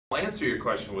answer your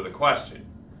question with a question.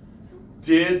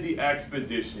 Did the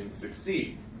expedition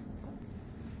succeed?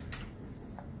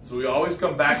 So we always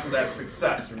come back to that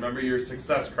success. Remember your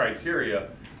success criteria.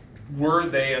 Were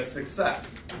they a success?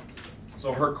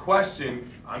 So her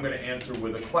question, I'm going to answer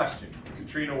with a question.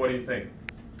 Katrina, what do you think?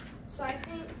 So I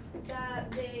think that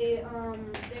they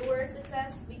were a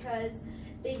success because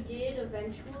they did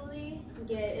eventually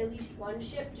get at least one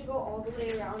ship to go all the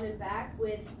way around and back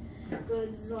with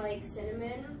goods like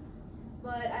cinnamon.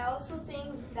 But I also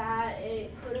think that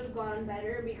it could have gone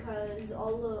better because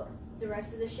all the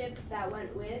rest of the ships that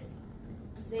went with,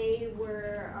 they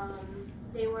were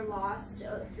lost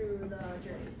through the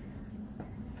journey.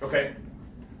 Okay.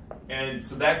 And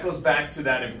so that goes back to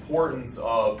that importance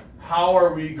of how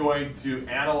are we going to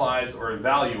analyze or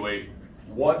evaluate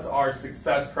what's our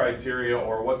success criteria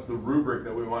or what's the rubric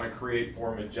that we want to create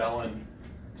for Magellan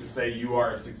to say you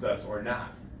are a success or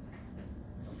not.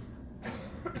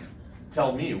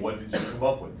 Tell me, what did you come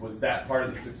up with? Was that part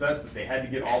of the success that they had to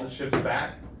get all the ships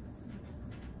back?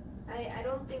 I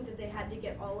don't think that they had to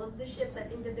get all of the ships. I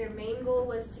think that their main goal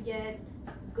was to get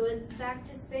goods back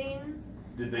to Spain.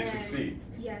 Did they succeed?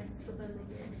 Yes, but then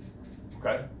they did.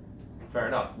 Okay, fair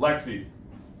enough. Lexi.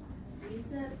 You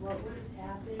said what would have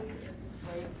happened if the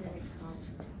slave didn't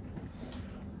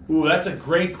come? Ooh, that's a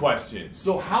great question.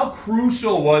 So how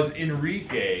crucial was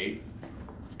Enrique,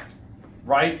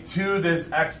 right, to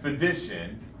this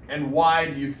expedition, and why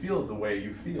do you feel the way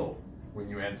you feel when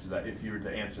you answer that, if you were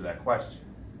to answer that question?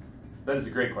 That is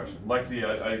a great question. Lexi,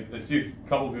 I see a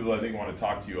couple of people I think want to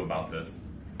talk to you about this.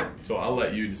 So I'll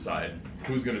let you decide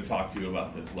who's going to talk to you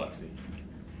about this, Lexi.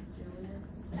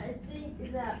 I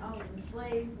think that the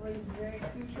slave was very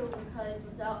crucial because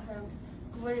without him,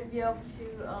 you wouldn't be able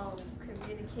to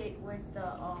communicate with the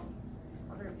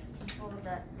other people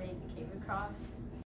that they came across.